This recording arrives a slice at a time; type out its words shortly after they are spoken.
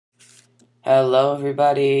Hello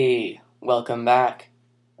everybody! Welcome back.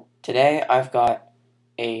 Today I've got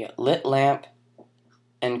a lit lamp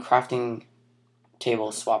and crafting table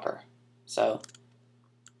swapper. So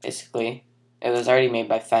basically it was already made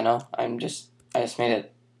by Fenno. I just made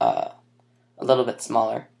it a little bit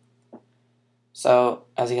smaller. So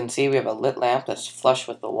as you can see, we have a lit lamp that's flush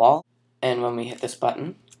with the wall, and when we hit this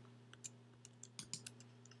button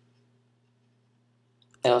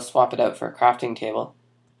it'll swap it out for a crafting table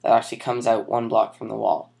that actually comes out one block from the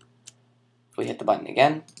wall. If we hit the button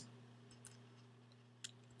again,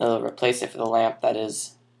 it'll replace it for the lamp that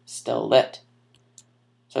is still lit.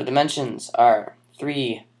 So dimensions are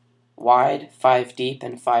 3 wide, 5 deep,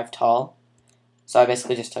 and 5 tall. So I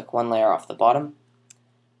basically just took one layer off the bottom.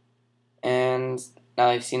 And now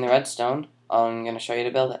that you've seen the redstone, I'm going to show you to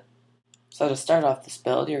build it. So to start off this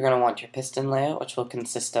build, you're going to want your piston layout, which will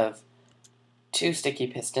consist of 2 sticky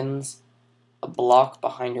pistons, a block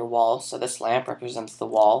behind your wall, so this lamp represents the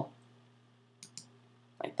wall,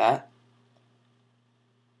 like that.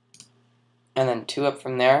 And then 2 up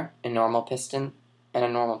from there, a normal piston, and a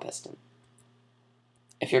normal piston.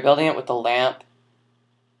 If you're building it with the lamp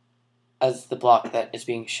as the block that is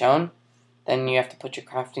being shown, then you have to put your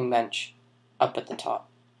crafting bench up at the top.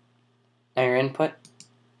 Now your input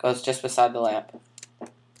goes just beside the lamp,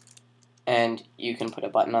 and you can put a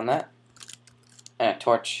button on that, and a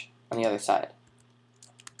torch on the other side.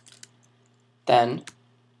 Then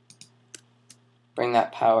bring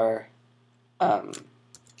that power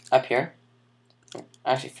up here.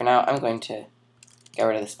 Actually, for now, I'm going to get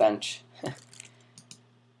rid of this bench.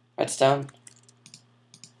 Redstone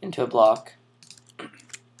into a block,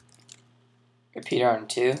 repeater on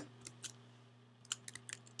 2,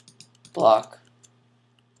 block,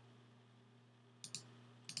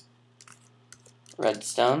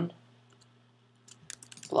 redstone,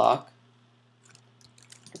 block,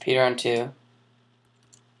 repeater on 2,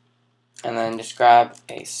 and then just grab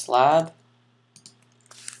a slab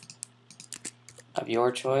of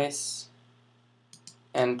your choice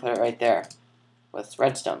and put it right there with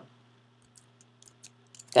redstone.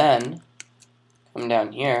 Then come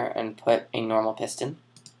down here and put a normal piston,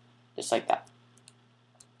 just like that.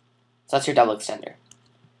 So that's your double extender.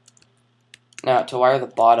 Now to wire the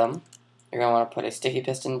bottom, you're going to want to put a sticky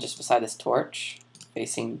piston just beside this torch,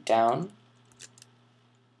 facing down,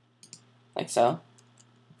 like so.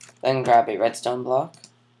 Then grab a redstone block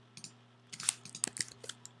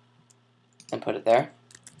and put it there.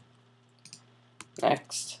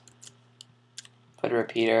 Next, put a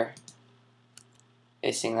repeater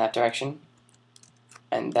facing that direction,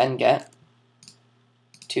 and then get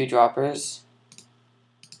 2 droppers,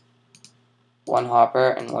 1 hopper,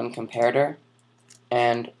 and 1 comparator,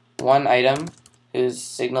 and 1 item whose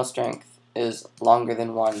signal strength is longer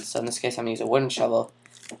than 1. So in this case, I'm going to use a wooden shovel,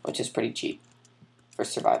 which is pretty cheap for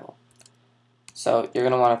survival. So you're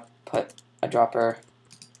going to want to put a dropper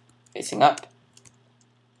facing up,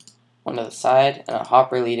 1 to the side, and a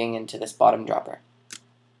hopper leading into this bottom dropper.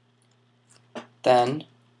 Then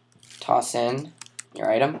toss in your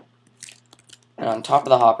item, and on top of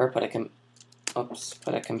the hopper put a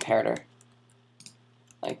comparator,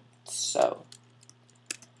 like so.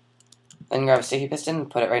 Then grab a sticky piston and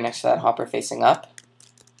put it right next to that hopper facing up,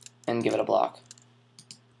 and give it a block.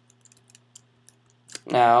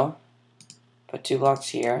 Now put 2 blocks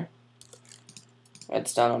here,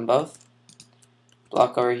 redstone on both,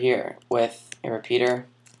 block over here with a repeater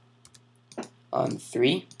on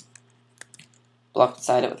 3, block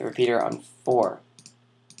beside it with a repeater on 4.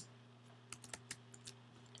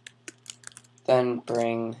 Then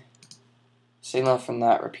bring signal from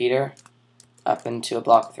that repeater up into a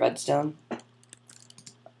block with redstone,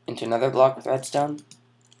 into another block with redstone,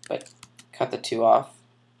 but cut the 2 off,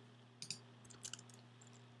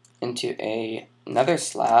 into another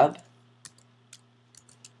slab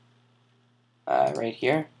right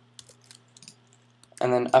here,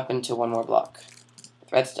 and then up into 1 more block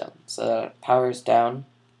with redstone, so that it powers down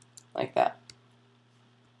like that.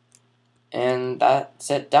 And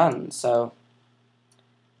that's it done. So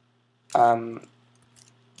at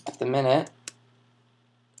the minute,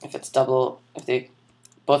 if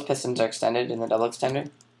both pistons are extended in the double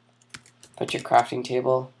extender, put your crafting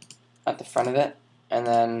table at the front of it, and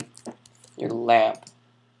then your lamp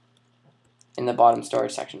in the bottom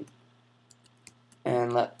storage section.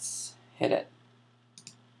 And let's hit it.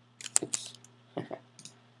 Oops.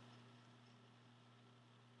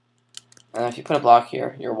 And if you put a block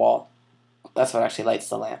here, your wall, that's what actually lights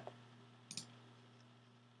the lamp.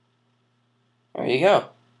 There you go.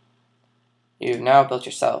 You've now built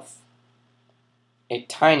yourself a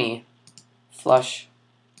tiny, flush,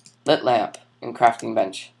 lit lamp and crafting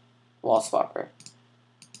bench. wall swapper.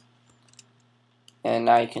 And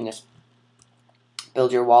now you can just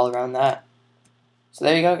build your wall around that. So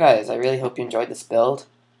there you go, guys. I really hope you enjoyed this build.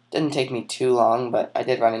 Didn't take me too long, but I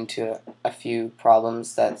did run into a few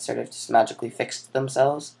problems that sort of just magically fixed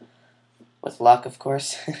themselves. With luck, of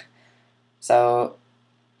course. So,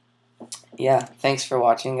 yeah, thanks for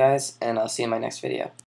watching, guys, and I'll see you in my next video.